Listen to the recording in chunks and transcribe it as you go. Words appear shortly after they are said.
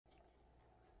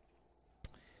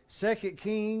2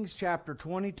 Kings chapter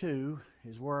 22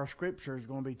 is where our scripture is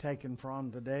going to be taken from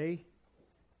today.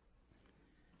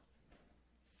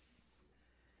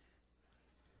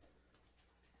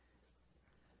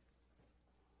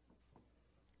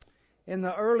 In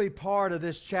the early part of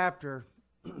this chapter,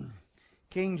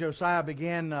 King Josiah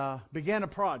began a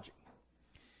project.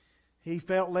 He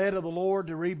felt led of the Lord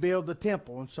to rebuild the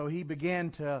temple, and so he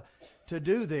began to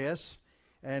do this.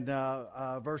 And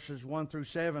verses 1 through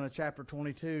 7 of chapter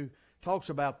 22 talks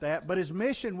about that. But his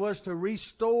mission was to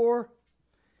restore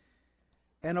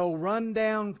an old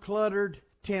run-down, cluttered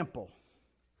temple.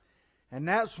 And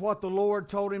that's what the Lord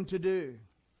told him to do.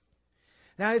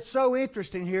 Now, it's so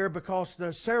interesting here because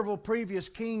the several previous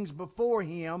kings before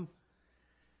him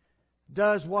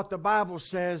does what the Bible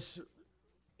says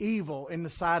evil in the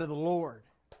sight of the Lord.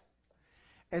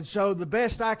 And so the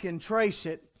best I can trace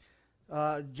it,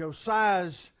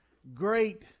 Josiah's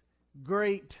great,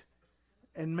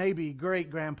 and maybe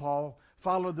great-grandpa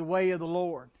followed the way of the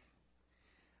Lord.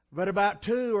 But about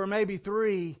 2 or maybe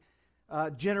 3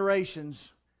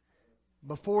 generations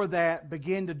before that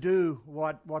begin to do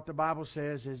what the Bible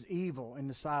says is evil in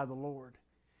the sight of the Lord.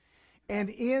 And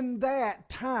in that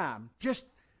time, just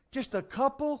a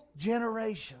couple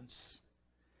generations,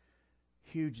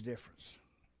 huge difference.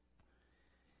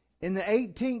 In the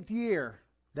 18th year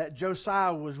that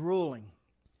Josiah was ruling,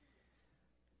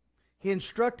 he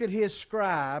instructed his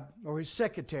scribe or his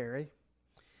secretary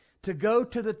to go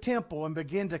to the temple and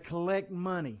begin to collect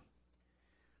money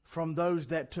from those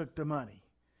that took the money.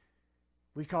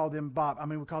 We call them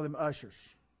ushers.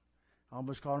 I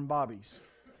almost call them bobbies.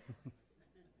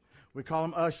 We call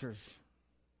them ushers.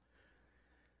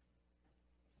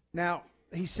 Now,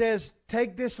 he says,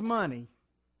 take this money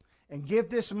and give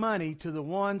this money to the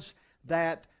ones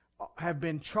that have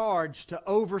been charged to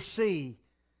oversee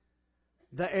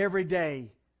the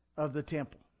everyday of the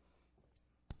temple.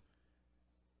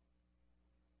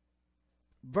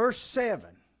 Verse 7.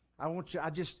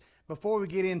 Before we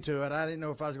get into it, I didn't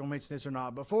know if I was going to mention this or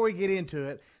not. Before we get into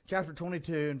it, chapter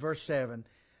 22 and verse 7,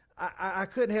 I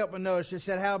couldn't help but notice it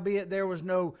said, howbeit there was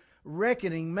no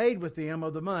reckoning made with them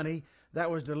of the money that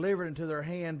was delivered into their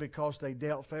hand because they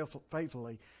dealt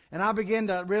faithfully. And I began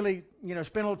to really, spend a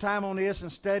little time on this and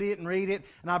study it and read it.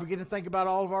 And I began to think about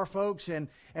all of our folks. And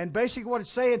basically what it's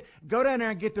saying, go down there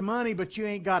and get the money, but you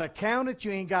ain't got to count it.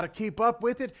 You ain't got to keep up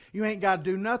with it. You ain't got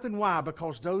to do nothing. Why?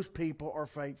 Because those people are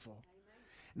faithful.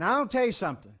 Now, I'll tell you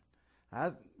something.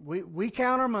 We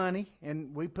count our money,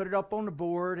 and we put it up on the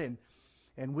board,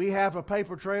 and we have a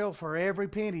paper trail for every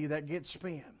penny that gets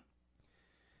spent.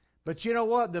 But you know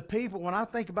what? The people, when I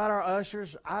think about our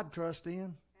ushers, I'd trust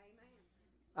them.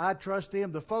 I'd trust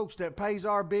them. The folks that pays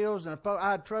our bills, and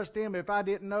I'd trust them. If I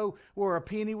didn't know where a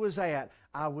penny was at,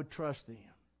 I would trust them.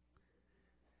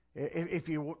 If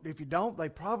you don't, they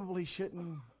probably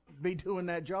shouldn't be doing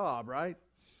that job, right?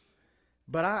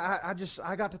 But I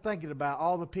got to thinking about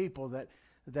all the people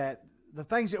that the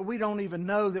things that we don't even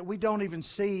know, that we don't even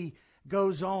see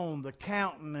goes on, the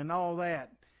counting and all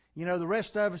that. The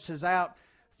rest of us is out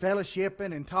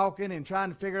fellowshipping and talking and trying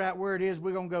to figure out where it is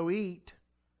we're going to go eat.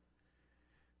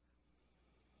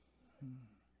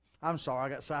 I'm sorry, I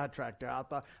got sidetracked there. I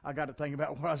thought I got to think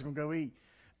about where I was going to go eat.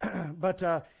 But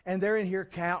and they're in here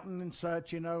counting and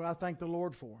such, I thank the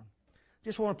Lord for them.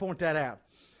 Just want to point that out.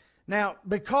 Now,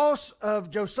 because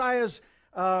of Josiah's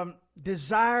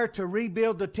desire to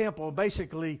rebuild the temple,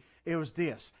 basically it was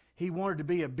this. He wanted to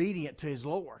be obedient to his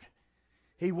Lord.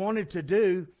 He wanted to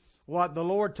do what the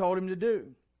Lord told him to do.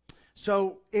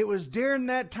 So it was during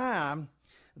that time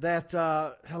that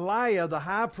Hilkiah, the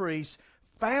high priest,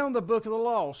 found the book of the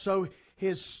law. So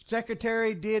his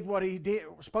secretary did what he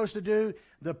was supposed to do.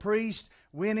 The priest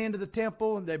went into the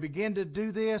temple and they began to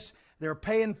do this. They're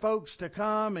paying folks to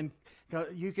come, and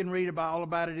you can read all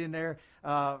about it in there.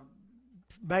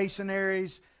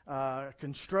 Masonaries,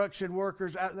 construction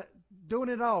workers, doing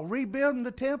it all, rebuilding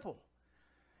the temple.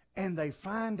 And they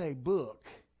find a book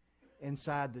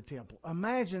inside the temple.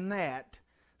 Imagine that,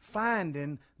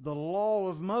 finding the law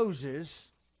of Moses,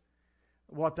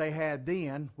 what they had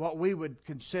then, what we would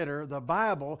consider the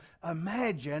Bible.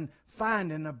 Imagine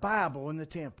finding a Bible in the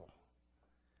temple.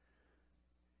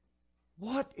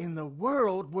 What in the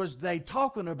world was they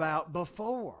talking about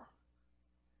before?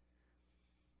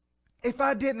 If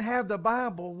I didn't have the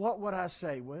Bible, what would I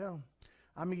say? Well,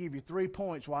 I'm going to give you 3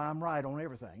 points why I'm right on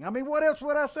everything. I mean, what else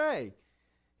would I say?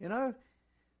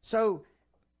 So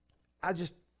I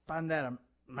just find that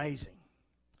amazing.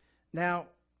 Now,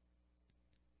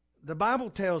 the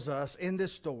Bible tells us in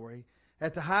this story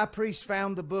that the high priest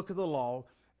found the book of the law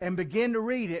and began to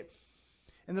read it.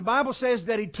 And the Bible says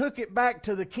that he took it back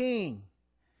to the king.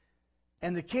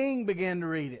 And the king began to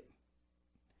read it.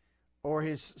 Or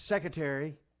his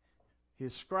secretary,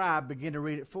 his scribe, began to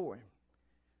read it for him.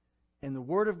 And the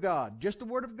Word of God, just the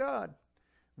Word of God,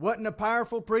 wasn't a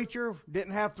powerful preacher,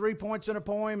 didn't have 3 points in a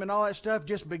poem and all that stuff,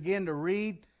 just began to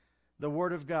read the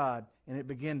Word of God, and it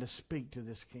began to speak to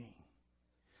this king.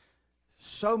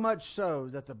 So much so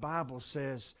that the Bible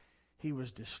says he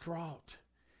was distraught.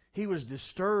 He was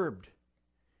disturbed.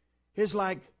 It's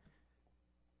like,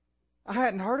 I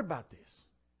hadn't heard about this.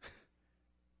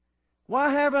 Why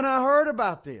haven't I heard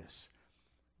about this?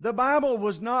 The Bible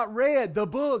was not read. The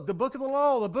book of the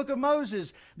law, the book of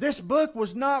Moses, this book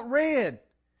was not read.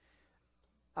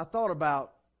 I thought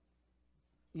about,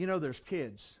 there's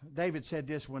kids. David said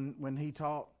this when he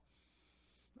taught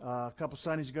a couple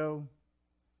Sundays ago.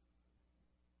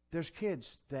 There's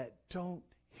kids that don't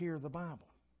hear the Bible.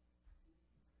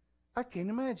 I can't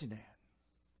imagine that.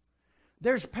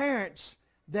 There's parents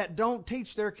that don't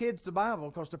teach their kids the Bible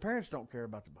because the parents don't care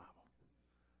about the Bible.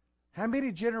 How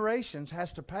many generations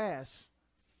has to pass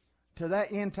to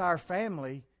that entire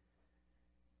family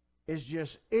is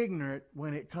just ignorant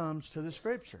when it comes to the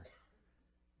Scripture?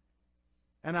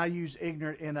 And I use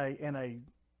ignorant in a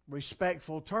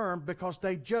respectful term because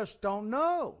they just don't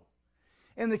know.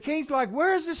 And the king's like,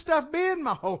 where's this stuff been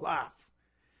my whole life?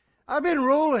 I've been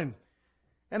ruling.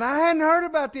 And I hadn't heard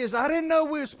about this. I didn't know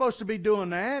we were supposed to be doing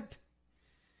that.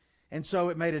 And so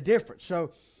it made a difference.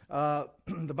 So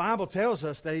the Bible tells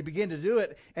us that he began to do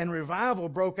it, and revival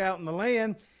broke out in the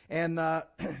land. And the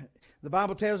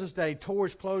Bible tells us that he tore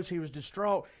his clothes, he was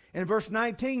distraught. And verse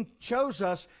 19 shows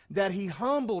us that he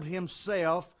humbled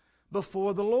himself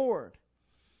before the Lord.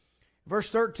 Verse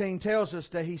 13 tells us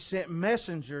that he sent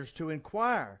messengers to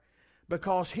inquire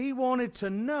because he wanted to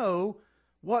know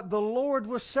what the Lord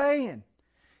was saying.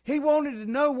 He wanted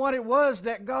to know what it was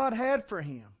that God had for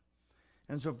him.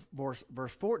 And so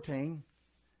verse 14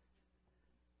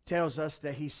 tells us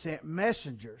that he sent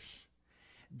messengers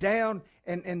down,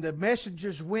 and the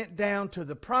messengers went down to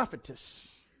the prophetess.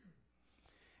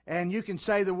 And you can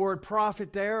say the word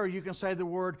prophet there, or you can say the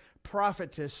word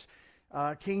prophetess.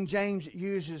 King James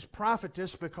uses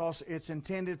prophetess because it's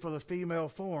intended for the female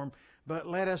form, but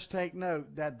let us take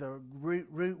note that the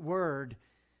root word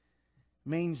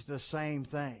means the same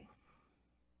thing.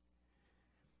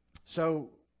 So,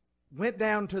 went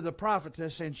down to the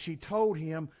prophetess, and she told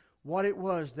him what it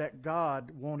was that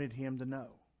God wanted him to know.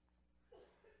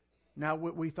 Now,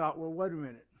 we thought, well, wait a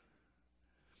minute.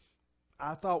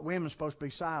 I thought women were supposed to be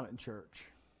silent in church.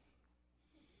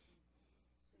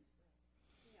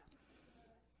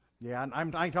 Yeah, I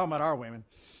ain't talking about our women.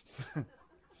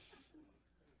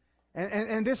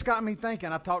 and this got me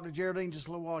thinking. I talked to Geraldine just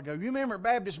a little while ago. You remember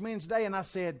Baptist Men's Day? And I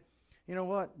said, you know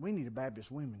what? We need a Baptist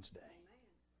Women's Day.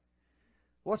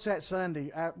 What's that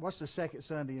Sunday? What's the second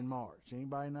Sunday in March?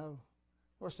 Anybody know?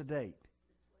 What's the date?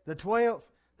 The 12th?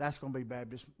 That's going to be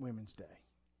Baptist Women's Day.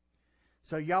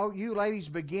 So you ladies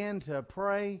begin to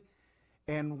pray.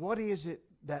 And what is it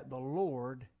that the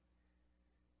Lord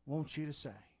wants you to say?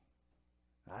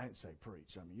 I didn't say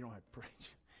preach. I mean, you don't have to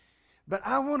preach. But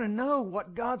I want to know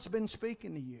what God's been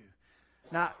speaking to you.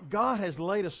 Now, God has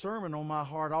laid a sermon on my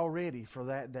heart already for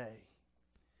that day.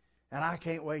 And I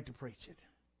can't wait to preach it.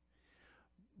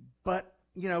 But,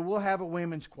 we'll have a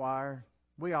women's choir.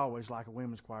 We always like a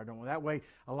women's choir, don't we? That way,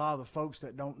 a lot of the folks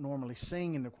that don't normally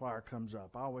sing in the choir comes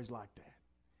up. I always like that.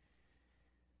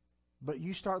 But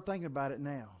you start thinking about it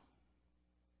now.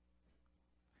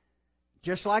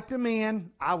 Just like the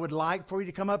men, I would like for you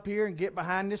to come up here and get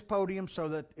behind this podium so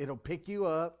that it'll pick you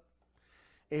up.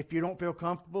 If you don't feel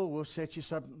comfortable, we'll set you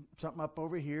something up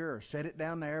over here or set it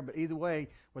down there. But either way,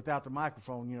 without the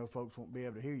microphone, folks won't be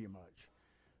able to hear you much.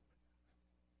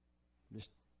 Just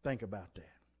think about that.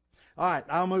 All right,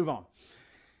 I'll move on.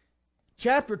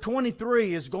 Chapter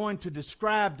 23 is going to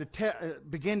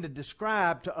begin to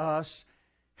describe to us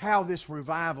how this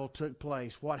revival took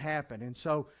place, what happened. And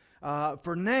so,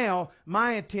 for now,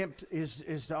 my attempt is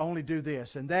to only do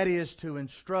this, and that is to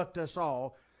instruct us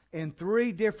all in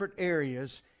 3 different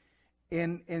areas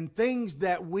in things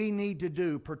that we need to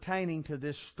do pertaining to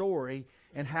this story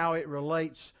and how it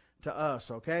relates to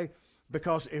us, okay?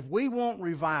 Because if we want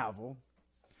revival,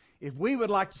 if we would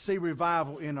like to see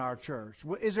revival in our church,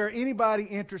 is there anybody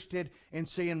interested in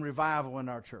seeing revival in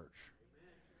our church?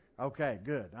 Okay,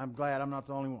 good. I'm glad I'm not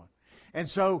the only one. And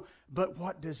so, but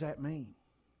what does that mean?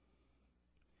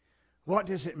 What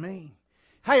does it mean?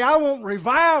 Hey, I want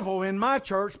revival in my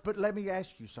church, but let me ask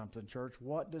you something, church.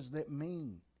 What does that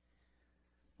mean?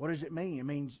 What does it mean? It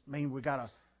means we got to,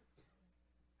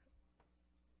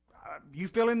 you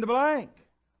fill in the blank.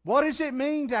 What does it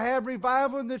mean to have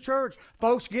revival in the church?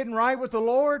 Folks getting right with the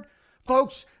Lord?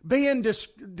 folks being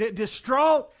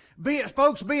distraught,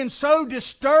 folks being so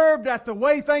disturbed at the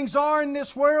way things are in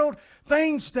this world,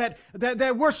 things that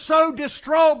we're so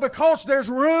distraught because there's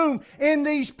room in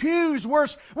these pews. We're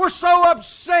so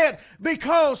upset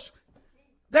because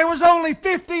there was only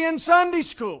 50 in Sunday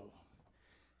school.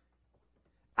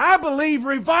 I believe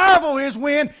revival is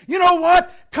when, you know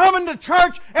what? Coming to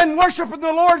church and worshiping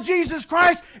the Lord Jesus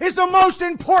Christ is the most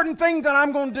important thing that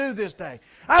I'm going to do this day.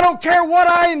 I don't care what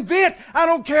I invent. I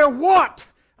don't care what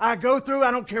I go through.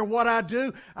 I don't care what I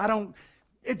do.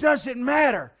 It doesn't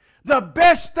matter. The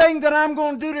best thing that I'm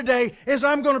going to do today is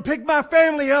I'm going to pick my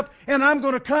family up and I'm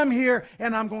going to come here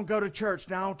and I'm going to go to church.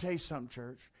 Now, I'll tell you something,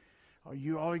 church. All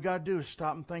you got to do is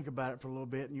stop and think about it for a little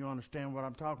bit and you understand what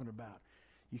I'm talking about.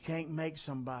 You can't make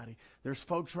somebody. There's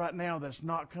folks right now that's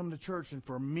not come to church and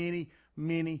for many,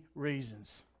 many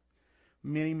reasons.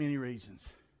 Many, many reasons.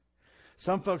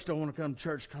 Some folks don't want to come to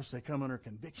church because they come under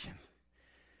conviction.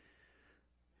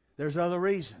 There's other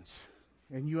reasons.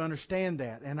 And you understand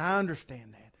that. And I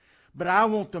understand that. But I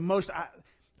want the most.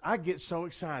 I get so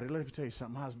excited. Let me tell you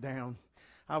something. I was down.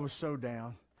 I was so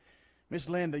down. Miss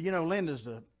Linda, you know, Linda's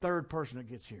the third person that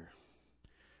gets here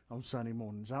on Sunday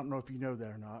mornings. I don't know if you know that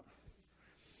or not.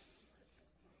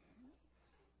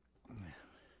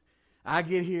 I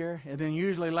get here, and then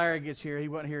usually Larry gets here. He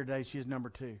wasn't here today. She's number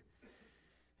 2.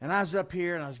 And I was up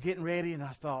here, and I was getting ready, and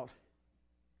I thought,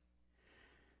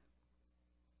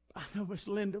 I know Miss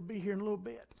Linda will be here in a little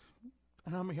bit,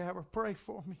 and I'm going to have her pray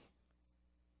for me.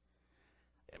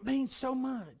 It means so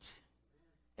much.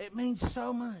 It means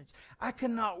so much. I could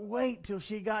not wait till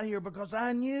she got here because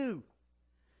I knew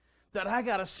that I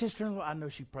got a sister-in-law. I know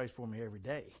she prays for me every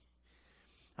day.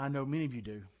 I know many of you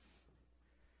do.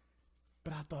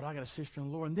 But I thought, I got a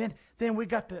sister-in-law. And then we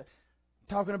got to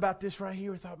talking about this right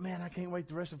here. We thought, man, I can't wait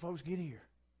the rest of the folks get here.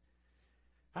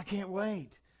 I can't wait.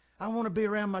 I want to be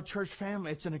around my church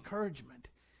family. It's an encouragement.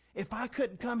 If I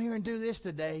couldn't come here and do this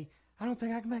today, I don't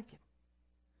think I can make it.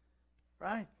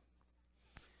 Right?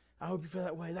 I hope you feel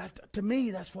that way. To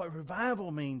me, that's what revival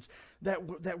means,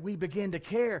 that we begin to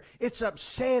care. It's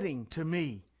upsetting to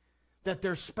me that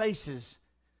there's spaces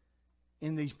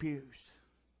in these pews.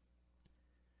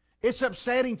 It's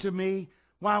upsetting to me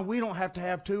why we don't have to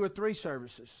have 2 or 3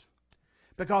 services.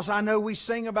 Because I know we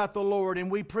sing about the Lord and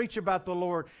we preach about the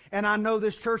Lord. And I know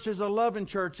this church is a loving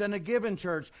church and a giving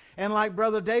church. And like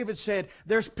Brother David said,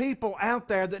 there's people out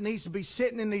there that needs to be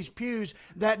sitting in these pews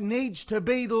that needs to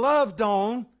be loved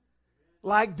on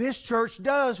like this church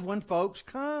does when folks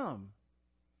come.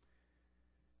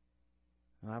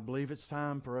 And I believe it's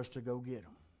time for us to go get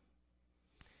them.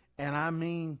 And I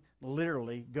mean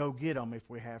literally go get them if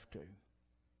we have to.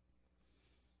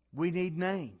 We need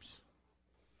names.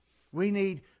 We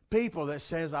need people that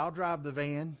says, I'll drive the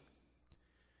van.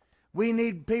 We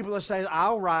need people that say,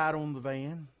 I'll ride on the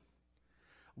van.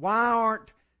 Why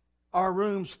aren't our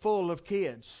rooms full of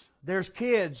kids? There's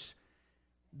kids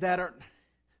that are...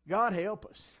 God help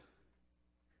us.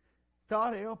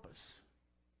 God help us.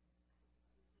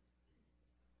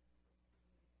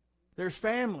 There's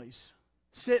families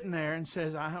sitting there and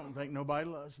says, I don't think nobody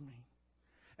loves me.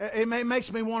 It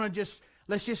makes me want to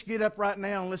let's just get up right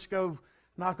now and let's go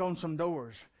knock on some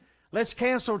doors. Let's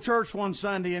cancel church one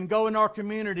Sunday and go in our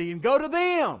community and go to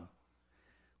them.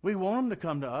 We want them to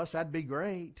come to us. That'd be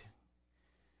great.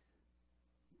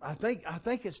 I think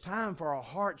it's time for our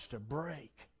hearts to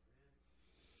break.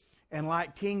 And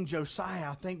like King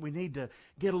Josiah, I think we need to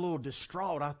get a little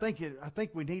distraught. I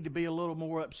think we need to be a little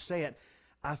more upset.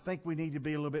 I think we need to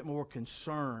be a little bit more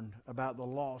concerned about the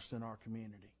lost in our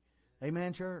community.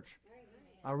 Amen, church? Amen.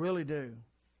 I really do.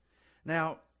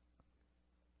 Now,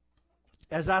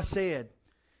 as I said,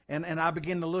 and I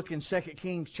begin to look in 2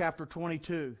 Kings chapter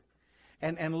 22,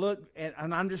 and look, and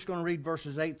I'm just going to read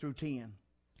verses 8 through 10.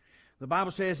 The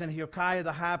Bible says, and Hilkiah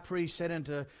the high priest said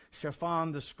unto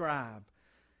Shaphan the scribe,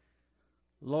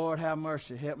 Lord, have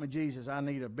mercy. Help me, Jesus. I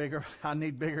need bigger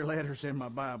letters in my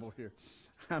Bible here.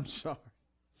 I'm sorry.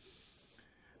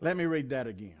 Let me read that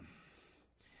again.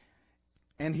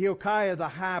 And Hilkiah the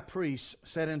high priest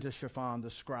said unto Shaphan the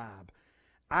scribe,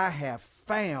 I have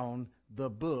found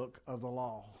the book of the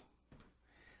law.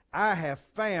 I have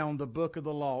found the book of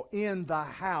the law in the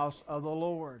house of the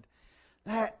Lord.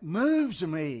 That moves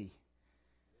me.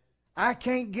 I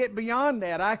can't get beyond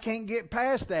that. I can't get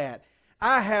past that.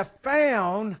 I have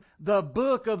found the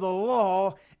book of the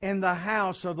law in the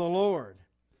house of the Lord.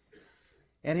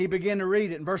 And he began to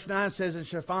read it. And verse 9 says, and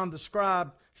Shaphan the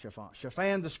scribe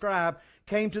Shaphan the scribe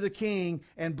came to the king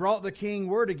and brought the king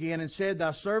word again and said,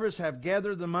 Thy servants have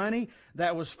gathered the money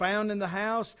that was found in the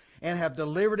house and have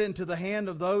delivered it into the hand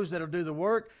of those that will do the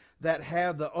work, that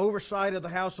have the oversight of the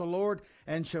house of the Lord.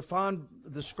 And Shaphan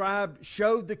the scribe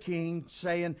showed the king,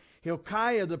 saying,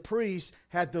 Hilkiah the priest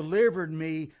hath delivered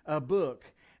me a book.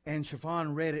 And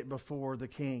Shaphan read it before the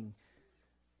king.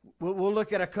 We'll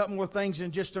look at a couple more things in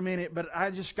just a minute, but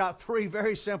I just got three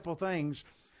very simple things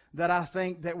that I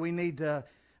think that we need to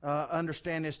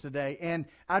understand this today. And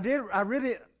I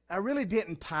really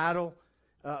didn't title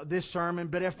this sermon,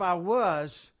 but if I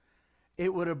was,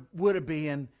 it would have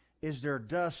been, Is there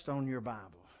dust on your Bible?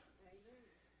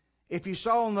 If you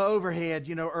saw on the overhead,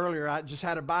 earlier, I just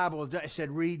had a Bible that said,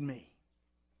 Read me.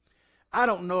 I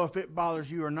don't know if it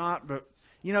bothers you or not, but,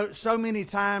 so many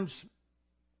times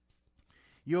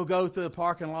you'll go through the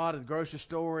parking lot of the grocery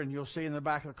store and you'll see in the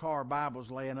back of the car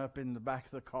Bibles laying up in the back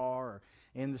of the car or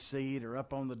in the seat or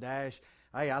up on the dash.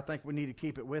 Hey, I think we need to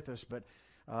keep it with us, but,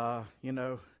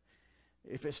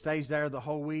 if it stays there the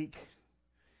whole week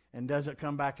and doesn't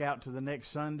come back out to the next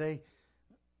Sunday,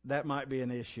 that might be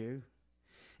an issue.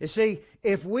 You see,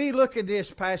 if we look at this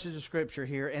passage of Scripture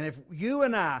here, and if you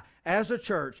and I, as a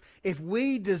church, if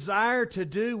we desire to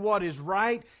do what is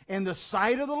right in the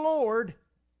sight of the Lord,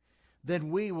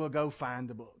 then we will go find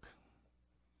the book.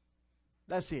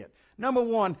 That's it. Number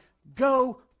one,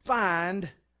 go find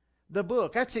the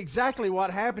book. That's exactly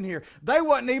what happened here. They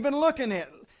wasn't even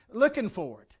looking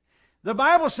for it. The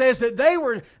Bible says that they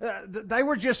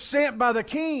were just sent by the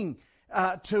king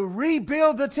to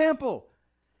rebuild the temple.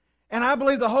 And I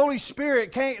believe the Holy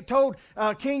Spirit told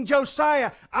King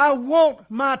Josiah, I want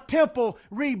my temple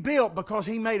rebuilt, because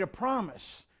he made a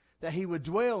promise that he would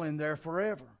dwell in there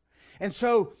forever. And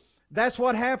so that's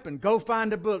what happened. Go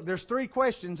find a book. There's three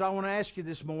questions I want to ask you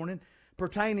this morning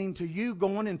pertaining to you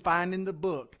going and finding the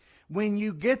book. When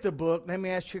you get the book, let me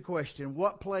ask you a question.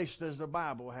 What place does the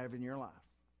Bible have in your life?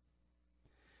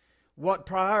 What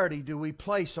priority do we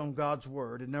place on God's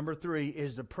Word? And number three,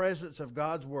 is the presence of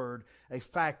God's Word a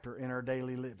factor in our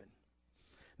daily living?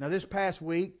 Now, this past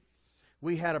week,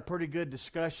 we had a pretty good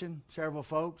discussion, several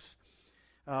folks.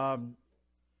 And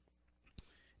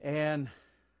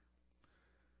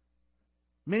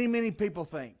many people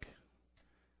think,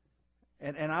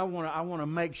 and I want to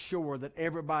make sure that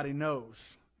everybody knows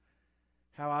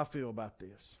how I feel about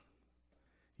this.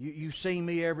 You see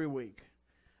me every week.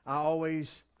 I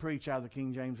always preach out of the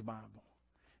King James Bible,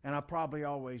 and I probably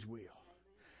always will.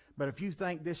 But if you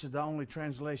think this is the only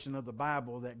translation of the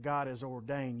Bible that God has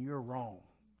ordained, you're wrong.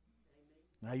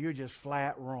 Now, you're just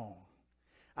flat wrong.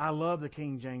 I love the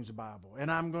King James Bible,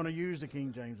 and I'm going to use the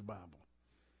King James Bible.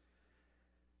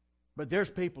 But there's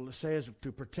people that says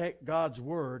to protect God's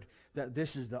Word that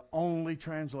this is the only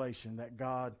translation that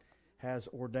God has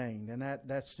ordained. And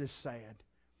that's just sad.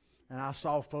 And I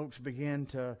saw folks begin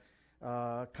to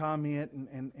comment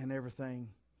and everything.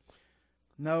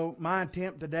 No, my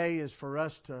attempt today is for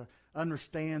us to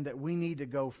understand that we need to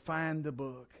go find the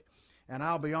book. And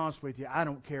I'll be honest with you, I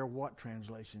don't care what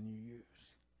translation you use.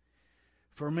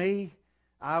 For me,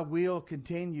 I will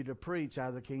continue to preach out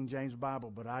of the King James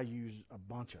Bible, but I use a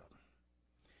bunch of them.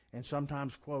 And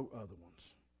sometimes quote other ones.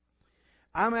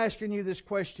 I'm asking you this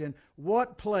question: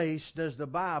 what place does the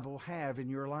Bible have in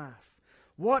your life?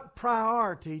 What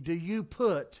priority do you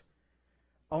put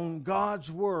on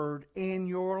God's Word in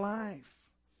your life?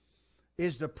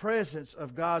 Is the presence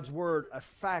of God's Word a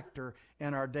factor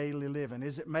in our daily living?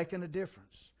 Is it making a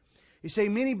difference? You see,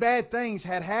 many bad things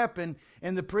had happened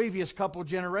in the previous couple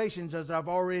generations, as I've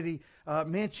already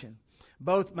mentioned.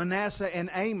 Both Manasseh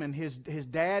and Amon, his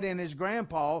dad and his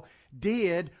grandpa,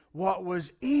 did what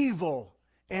was evil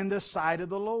in the sight of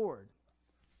the Lord.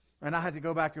 And I had to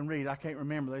go back and read. I can't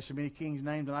remember. There's so many kings'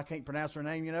 names, and I can't pronounce their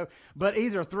name, But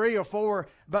either 3 or 4,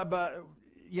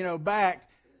 back,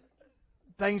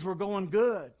 things were going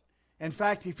good. In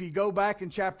fact, if you go back in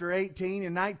chapter 18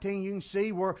 and 19, you can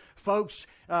see where folks,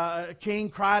 king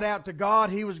cried out to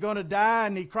God. He was going to die,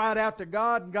 and he cried out to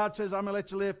God, and God says, I'm going to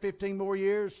let you live 15 more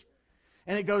years.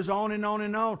 And it goes on and on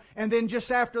and on. And then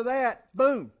just after that,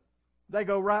 boom, they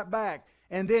go right back.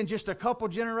 And then just a couple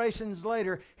generations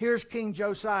later, here's King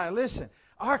Josiah. Listen,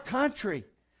 our country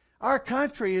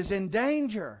is in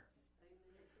danger.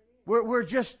 We're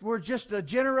just a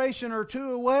generation or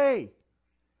two away.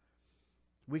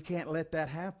 We can't let that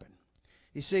happen.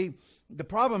 You see, the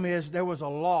problem is there was a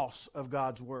loss of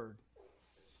God's Word.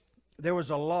 There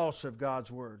was a loss of God's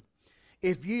Word.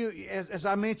 If you, as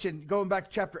I mentioned, going back to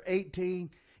chapter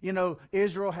 18,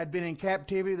 Israel had been in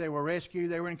captivity. They were rescued.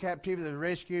 They were in captivity. They were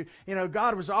rescued.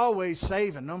 God was always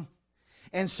saving them.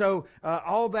 And so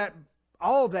all that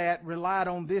all that relied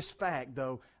on this fact,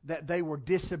 though, that they were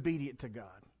disobedient to God.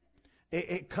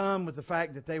 It come with the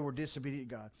fact that they were disobedient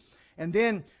to God. And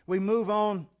then we move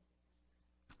on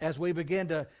as we begin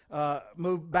to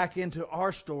move back into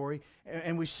our story,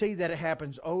 and we see that it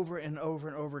happens over and over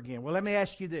and over again. Well, let me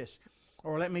ask you this,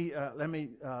 or let me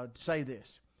say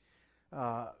this.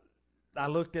 I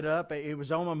looked it up. It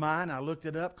was on my mind. I looked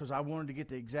it up because I wanted to get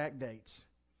the exact dates.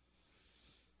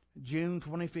 June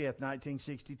 25th,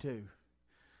 1962.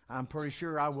 I'm pretty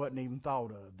sure I wasn't even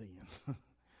thought of then.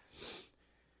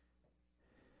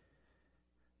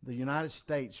 The United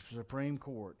States Supreme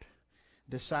Court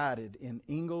decided in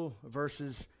Engel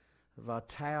versus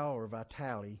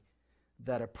Vitale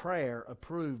that a prayer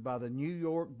approved by the New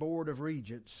York Board of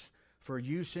Regents for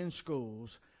use in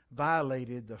schools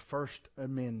violated the First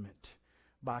Amendment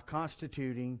by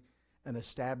constituting an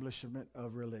establishment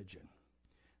of religion.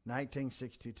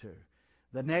 1962.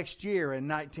 The next year in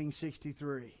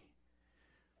 1963,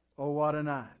 oh what a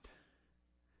night,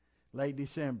 late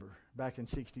December, back in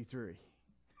 63.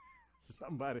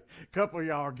 Somebody, a couple of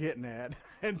y'all are getting that.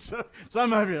 And so,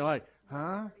 some of you are like,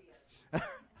 huh?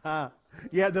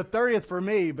 Yeah, the 30th for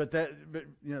me, but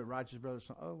Righteous Brothers.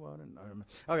 Oh, well, I didn't know.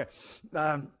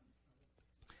 Okay.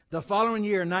 The following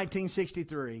year,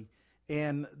 1963,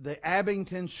 in the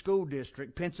Abington School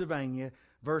District, Pennsylvania,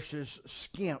 versus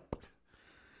Skimp,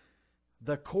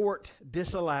 the court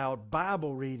disallowed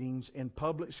Bible readings in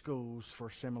public schools for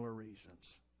similar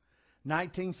reasons.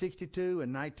 1962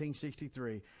 and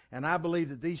 1963. And I believe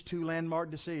that these two landmark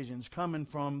decisions coming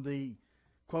from the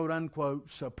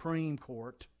quote-unquote Supreme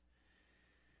Court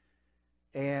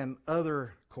and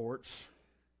other courts,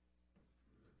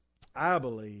 I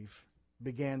believe,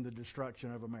 began the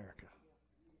destruction of America.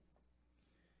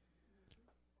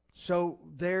 So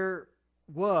there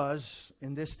was,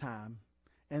 in this time,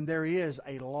 and there is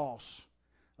a loss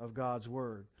of God's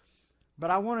Word. But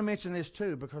I want to mention this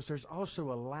too, because there's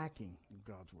also a lacking of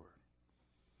God's Word.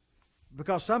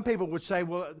 Because some people would say,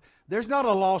 well, there's not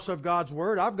a loss of God's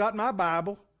Word. I've got my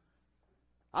Bible.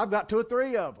 I've got 2 or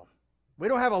 3 of them. We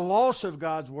don't have a loss of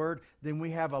God's Word, then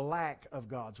we have a lack of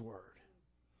God's Word.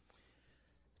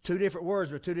 2 different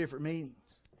words with 2 different meanings.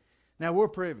 Now, we're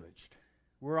privileged.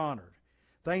 We're honored.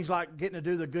 Things like getting to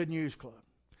do the Good News Club.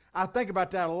 I think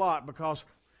about that a lot because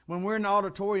when we're in the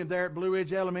auditorium there at Blue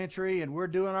Ridge Elementary and we're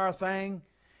doing our thing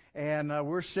and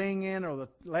we're singing or the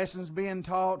lessons being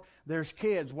taught, there's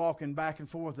kids walking back and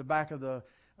forth the back of the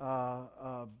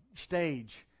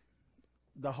stage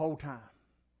the whole time.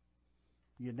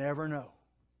 You never know.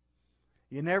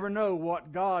 You never know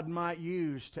what God might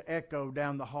use to echo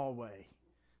down the hallway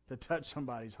to touch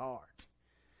somebody's heart.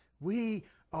 We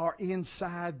are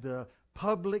inside the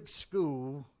public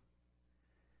school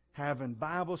having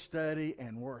Bible study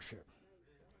and worship.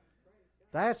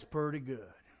 That's pretty good.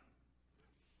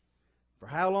 For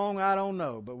how long, I don't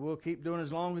know, but we'll keep doing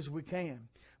as long as we can.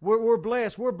 We're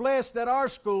blessed. We're blessed that our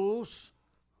schools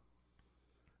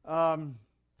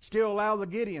still allow the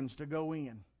Gideons to go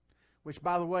in. Which,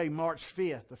 by the way, March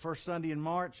 5th, the first Sunday in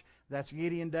March, that's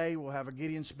Gideon Day. We'll have a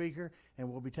Gideon speaker, and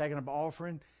we'll be taking up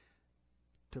offering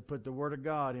to put the Word of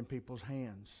God in people's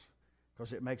hands.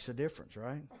 Because it makes a difference,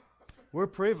 right? We're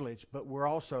privileged, but we're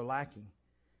also lacking.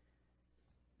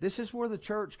 This is where the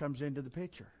church comes into the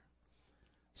picture.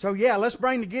 So yeah, let's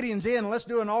bring the Gideons in and let's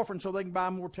do an offering so they can buy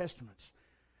more Testaments.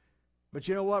 But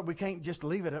you know what? We can't just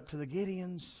leave it up to the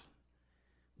Gideons.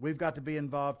 We've got to be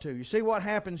involved too. You see, what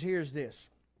happens here is this.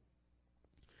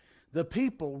 The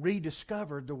people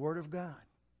rediscovered the Word of God.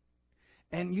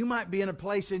 And you might be in a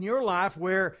place in your life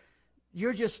where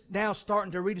you're just now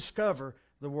starting to rediscover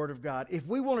the Word of God. If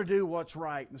we want to do what's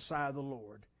right in the sight of the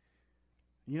Lord,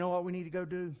 you know what we need to go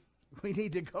do? We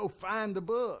need to go find the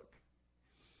book.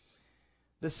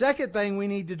 The second thing we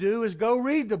need to do is go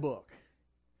read the book.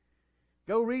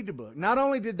 Go read the book. Not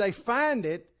only did they find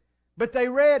it, but they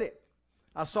read it.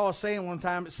 I saw a saying one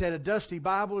time that said, a dusty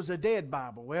Bible is a dead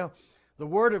Bible. Well, the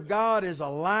Word of God is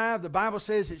alive. The Bible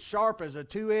says it's sharp as a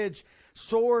two-edged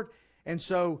sword. And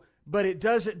so, but it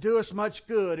doesn't do us much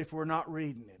good if we're not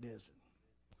reading it, is it?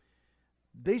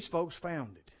 These folks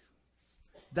found it.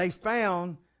 They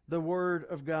found the Word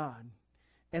of God.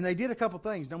 And they did a couple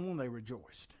things. Number one, they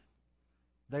rejoiced.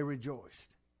 They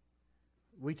rejoiced.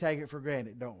 We take it for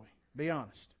granted, don't we? Be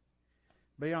honest.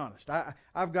 Be honest.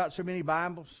 I've got so many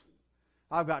Bibles.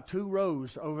 I've got 2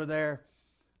 rows over there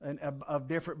of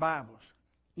different Bibles.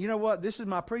 You know what? This is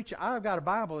my preaching. I've got a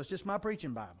Bible. It's just my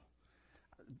preaching Bible.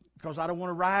 Because I don't want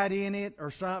to write in it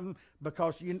or something.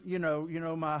 Because, you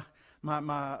know my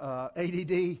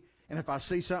ADD And if I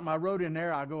see something I wrote in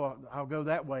there, I'll go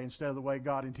that way instead of the way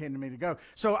God intended me to go.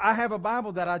 So I have a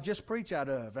Bible that I just preach out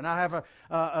of, and I have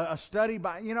a study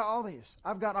by, all this.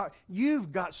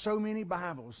 You've got so many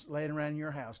Bibles laying around in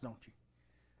your house, don't you?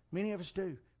 Many of us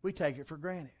do. We take it for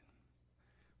granted.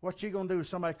 What you going to do if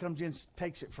somebody comes in and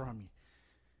takes it from you?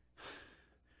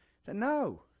 Say,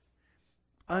 no.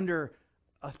 Under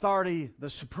authority, the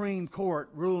Supreme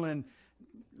Court ruling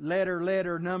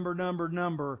letter,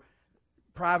 number,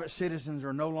 private citizens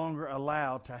are no longer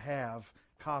allowed to have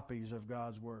copies of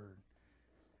God's Word.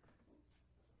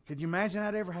 Could you imagine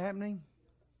that ever happening?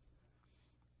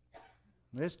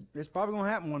 It's probably going to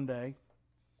happen one day.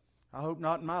 I hope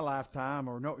not in my lifetime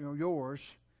or not yours.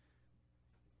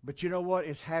 But you know what?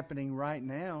 It's happening right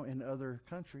now in other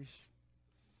countries.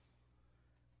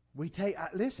 We take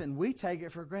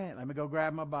it for granted. Let me go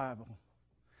grab my Bible.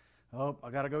 Oh,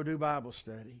 I got to go do Bible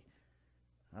study.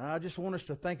 I just want us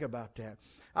to think about that.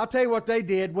 I'll tell you what they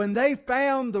did. When they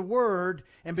found the Word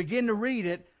and began to read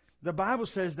it, the Bible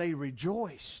says they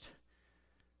rejoiced.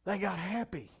 They got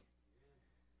happy.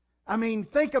 I mean,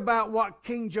 think about what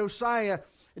King Josiah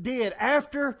did.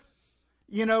 After,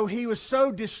 he was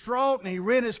so distraught and he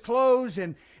rent his clothes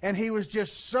and he was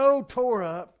just so tore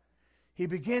up, he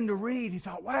began to read. He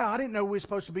thought, wow, I didn't know we were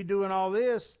supposed to be doing all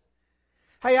this.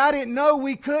 Hey, I didn't know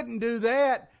we couldn't do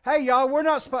that. Hey, y'all, we're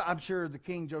not supposed... I'm sure the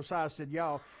King Josiah said,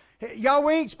 y'all,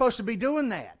 we ain't supposed to be doing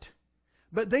that.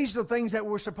 But these are the things that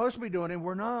we're supposed to be doing, and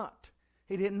we're not.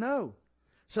 He didn't know.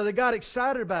 So they got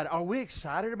excited about it. Are we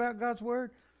excited about God's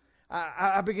Word?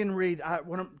 I begin to read a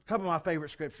couple of my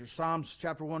favorite scriptures. Psalms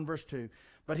chapter 1, verse 2.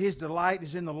 But his delight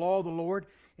is in the law of the Lord,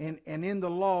 and in the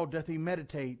law doth he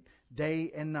meditate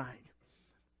day and night.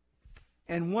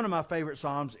 And one of my favorite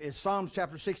Psalms is Psalms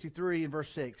chapter 63 and verse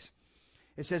 6.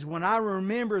 It says, when I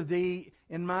remember thee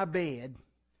in my bed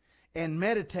and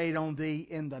meditate on thee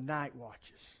in the night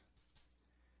watches.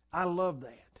 I love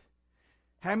that.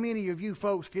 How many of you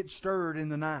folks get stirred in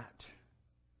the night?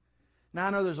 Now, I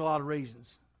know there's a lot of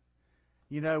reasons.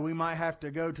 We might have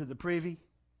to go to the privy.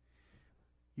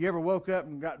 You ever woke up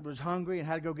and was hungry and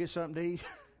had to go get something to eat?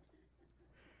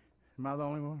 Am I the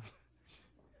only one?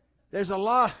 There's a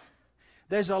lot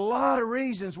of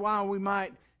reasons why we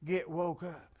might get woke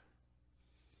up.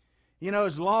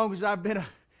 As long as I've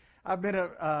been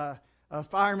a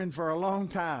fireman for a long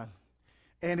time,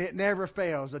 and it never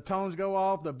fails. The tones go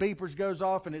off, the beepers goes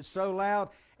off, and it's so loud.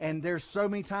 And there's so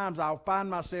many times I'll find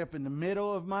myself in the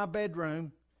middle of my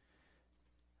bedroom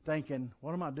thinking,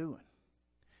 what am I doing?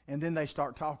 And then they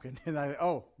start talking, and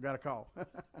got a call.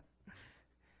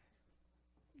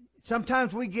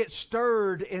 Sometimes we get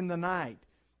stirred in the night.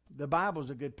 The Bible's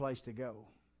a good place to go.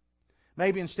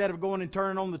 Maybe instead of going and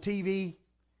turning on the TV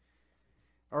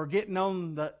or getting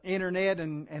on the internet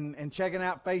and checking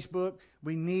out Facebook,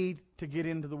 we need to get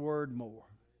into the Word more.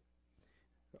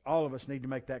 All of us need to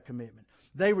make that commitment.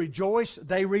 They rejoiced.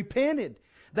 They repented.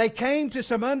 They came to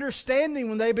some understanding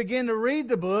when they began to read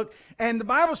the book, and the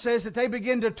Bible says that they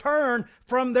began to turn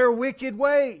from their wicked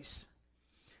ways.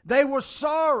 They were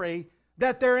sorry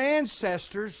that their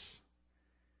ancestors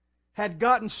had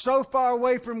gotten so far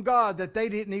away from God that they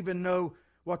didn't even know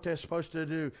what they're supposed to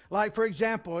do. Like, for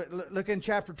example, look in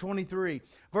chapter 23,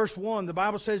 verse 1. The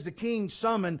Bible says the king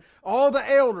summoned all the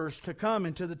elders to come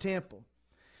into the temple.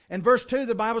 And verse 2,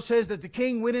 the Bible says that the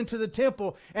king went into the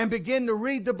temple and began to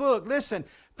read the book. Listen,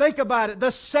 think about it. The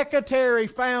secretary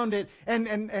found it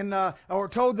or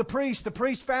told the priest. The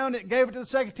priest found it, gave it to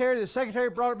the secretary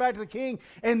brought it back to the king.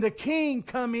 And the king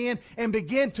come in and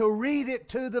began to read it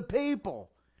to the people.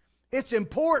 It's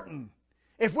important.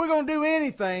 If we're going to do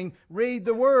anything, read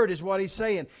the Word is what he's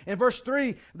saying. In verse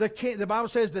 3, the Bible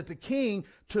says that the king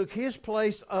took his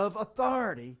place of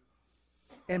authority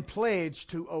and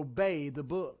pledged to obey the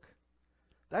book.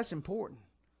 That's important.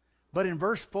 But in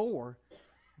verse 4,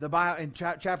 in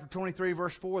chapter 23,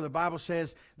 verse 4, the Bible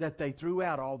says that they threw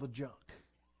out all the junk.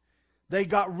 They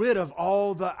got rid of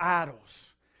all the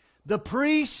idols. The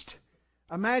priest,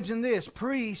 imagine this,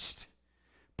 priest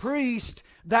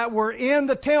that were in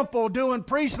the temple doing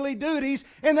priestly duties,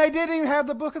 and they didn't even have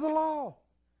the book of the law.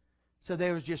 So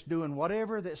they was just doing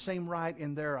whatever that seemed right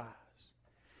in their eyes.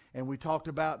 And we talked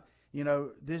about,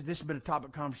 this has been a topic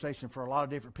of conversation for a lot of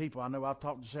different people. I know I've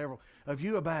talked to several of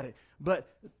you about it.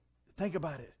 But think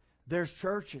about it. There's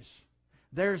churches.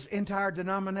 There's entire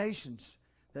denominations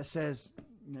that says,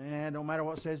 don't matter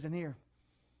what it says in here.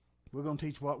 We're going to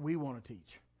teach what we want to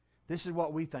teach. This is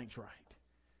what we think's right.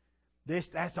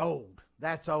 That's old.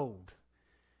 That's old.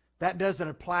 That doesn't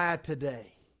apply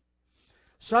today.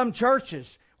 Some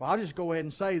churches, I'll just go ahead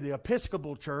and say the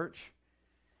Episcopal Church,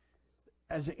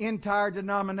 as an entire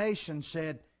denomination,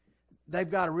 said they've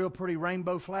got a real pretty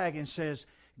rainbow flag and says,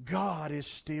 God is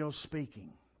still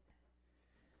speaking.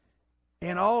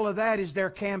 And all of that is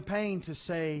their campaign to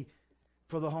say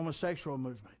for the homosexual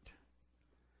movement.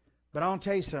 But I want to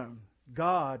tell you something.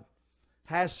 God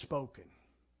has spoken.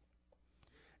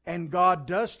 And God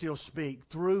does still speak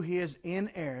through His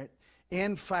inerrant,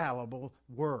 infallible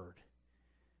Word.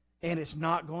 And it's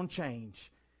not going to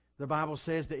change. The Bible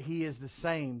says that He is the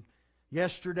same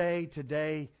yesterday,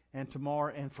 today, and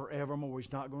tomorrow, and forevermore.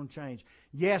 He's not going to change.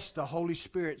 Yes, the Holy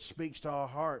Spirit speaks to our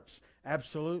hearts.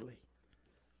 Absolutely.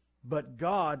 But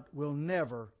God will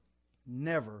never,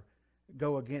 never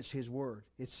go against His Word.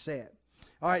 It's set.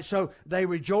 All right, so they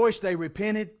rejoiced, they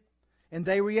repented, and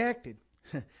they reacted.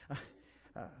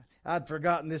 I'd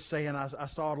forgotten this saying. I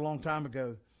saw it a long time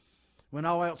ago. When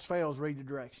all else fails, read the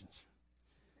directions.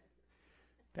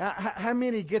 How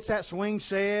many gets that swing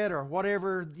set or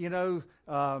whatever, you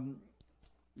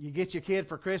get your kid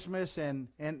for Christmas and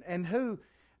who,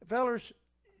 fellas,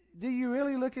 do you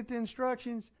really look at the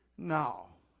instructions? No.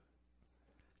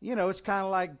 It's kind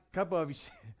of like a couple of you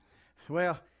said,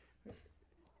 well,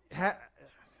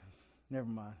 never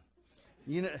mind.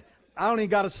 I don't even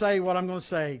got to say what I'm going to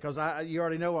say because you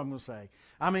already know what I'm going to say.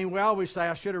 I mean, we always say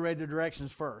I should have read the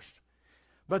directions first.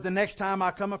 But the next time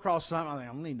I come across something, I think,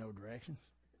 I don't need no directions.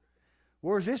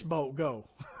 Where's this boat go?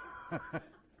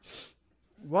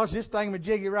 What's this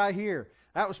thingamajiggy right here?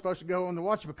 That was supposed to go on the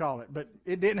whatchamacallit, but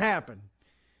it didn't happen.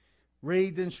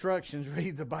 Read the instructions,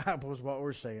 read the Bible is what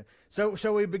we're saying.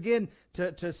 So we begin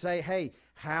to say, hey,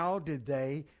 how did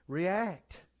they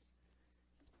react?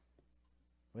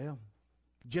 Well,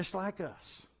 just like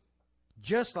us.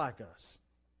 Just like us.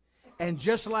 And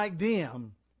just like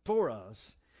them, for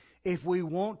us, if we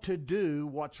want to do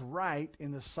what's right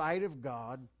in the sight of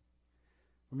God,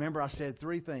 remember I said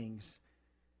 3 things.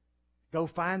 Go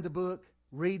find the book,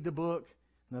 read the book,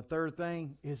 and the third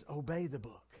thing is obey the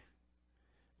book.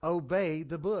 Obey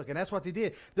the book. And that's what they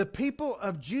did. The people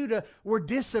of Judah were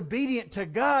disobedient to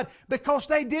God because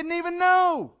they didn't even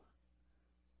know.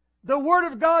 The Word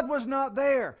of God was not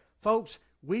there. Folks,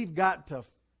 we've got to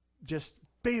just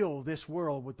fill this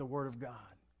world with the Word of God.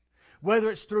 Whether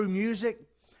it's through music,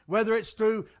 whether it's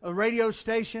through a radio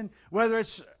station, whether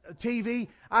it's TV,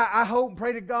 I hope and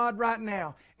pray to God right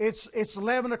now. It's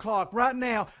 11 o'clock. Right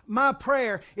now, my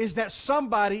prayer is that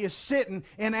somebody is sitting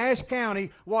in Ashe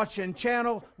County watching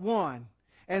Channel 1.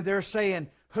 And they're saying,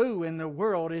 who in the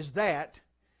world is that?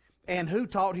 And who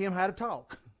taught him how to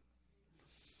talk?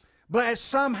 But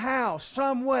somehow,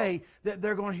 some way, that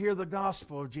they're going to hear the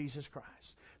gospel of Jesus Christ.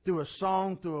 Through a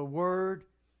song, through a word.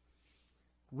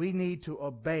 We need to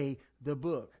obey the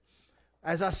book.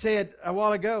 As I said a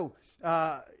while ago,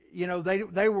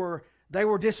 they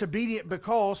were disobedient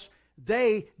because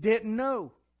they didn't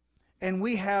know. And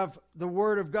we have the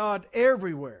Word of God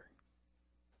everywhere.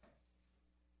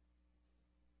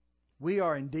 We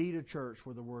are indeed a church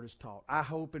where the Word is taught. I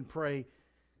hope and pray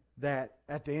that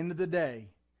at the end of the day,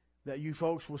 that you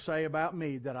folks will say about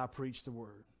me that I preach the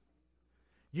Word.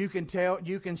 You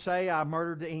can say I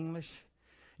murdered the English.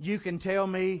 You can tell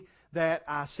me that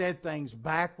I said things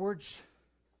backwards.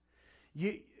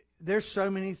 There's so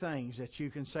many things that you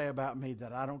can say about me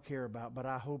that I don't care about, but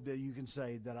I hope that you can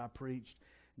say that I preached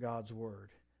God's Word.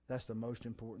 That's the most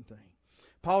important thing.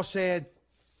 Paul said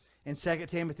in 2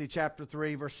 Timothy chapter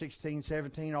 3, verse 16,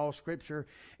 17, all Scripture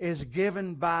is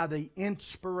given by the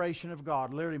inspiration of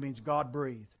God. Literally means God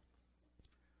breathed.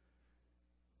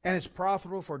 And it's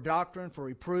profitable for doctrine, for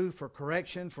reproof, for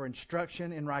correction, for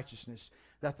instruction in righteousness,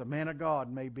 that the man of God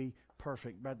may be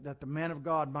perfect, but that the man of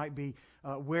God might be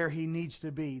where he needs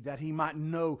to be, that he might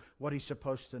know what he's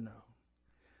supposed to know.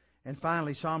 And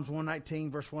finally, Psalms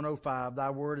 119, verse 105, Thy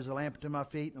word is a lamp to my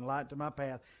feet and a light to my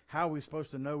path. How are we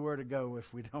supposed to know where to go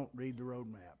if we don't read the road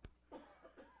map?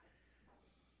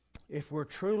 If we're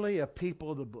truly a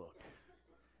people of the book,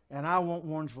 and I want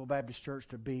Warrensville Baptist Church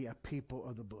to be a people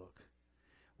of the book,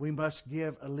 we must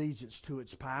give allegiance to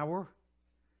its power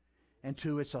and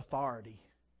to its authority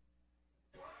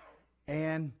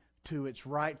and to its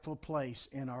rightful place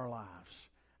in our lives.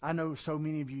 I know so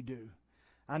many of you do.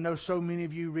 I know so many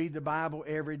of you read the Bible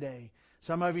every day.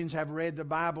 Some of you have read the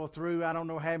Bible through I don't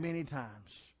know how many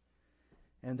times.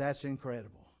 And that's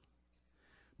incredible.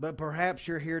 But perhaps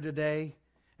you're here today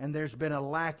and there's been a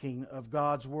lacking of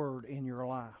God's Word in your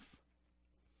life.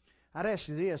 I'd ask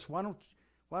you this, why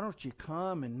don't you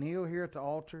come and kneel here at the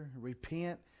altar,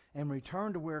 repent, and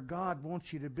return to where God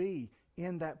wants you to be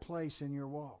in that place in your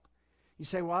walk? You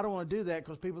say, well, I don't want to do that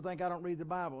because people think I don't read the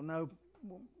Bible. No,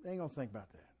 they ain't going to think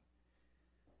about that.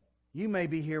 You may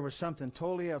be here with something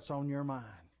totally else on your mind.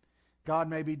 God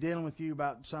may be dealing with you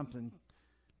about something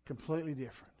completely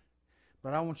different.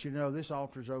 But I want you to know this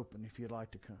altar's open if you'd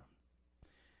like to come.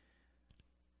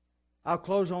 I'll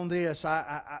close on this.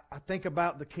 I think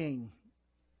about the king.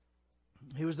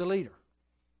 He was the leader.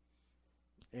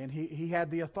 And he had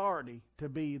the authority to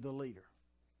be the leader.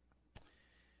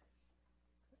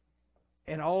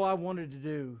 And all I wanted to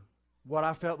do, what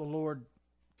I felt the Lord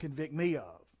convict me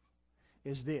of,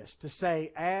 is this. To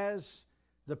say, as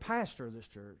the pastor of this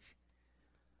church,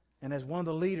 and as one of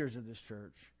the leaders of this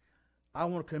church, I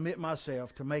want to commit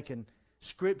myself to making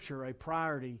Scripture a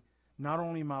priority, not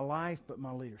only in my life, but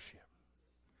my leadership.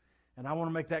 And I want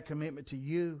to make that commitment to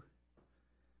you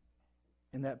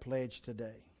in that pledge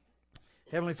today.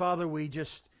 Heavenly Father, we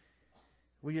just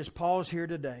pause here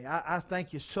today. I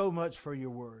thank you so much for your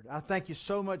word. I thank you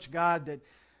so much, God,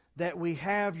 that we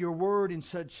have your word in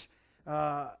such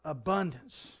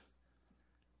abundance.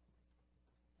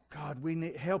 God,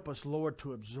 help us, Lord,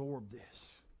 to absorb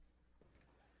this.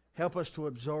 Help us to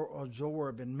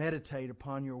absorb and meditate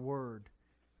upon your word.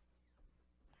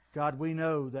 God, we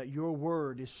know that your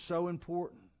word is so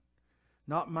important.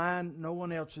 Not mine, no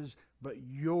one else's, but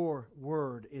your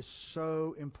word is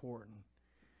so important.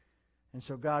 And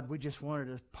so, God, we just wanted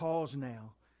to pause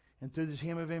now and through this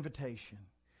hymn of invitation,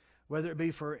 whether it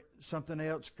be for something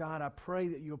else, God, I pray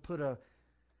that you'll put a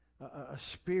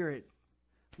spirit,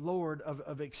 Lord,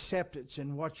 of acceptance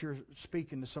in what you're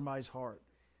speaking to somebody's heart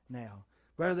now.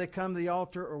 Whether they come to the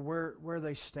altar or where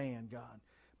they stand, God,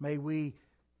 may we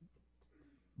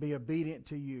be obedient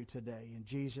to you today. In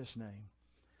Jesus' name,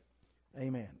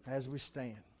 amen. As we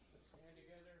stand.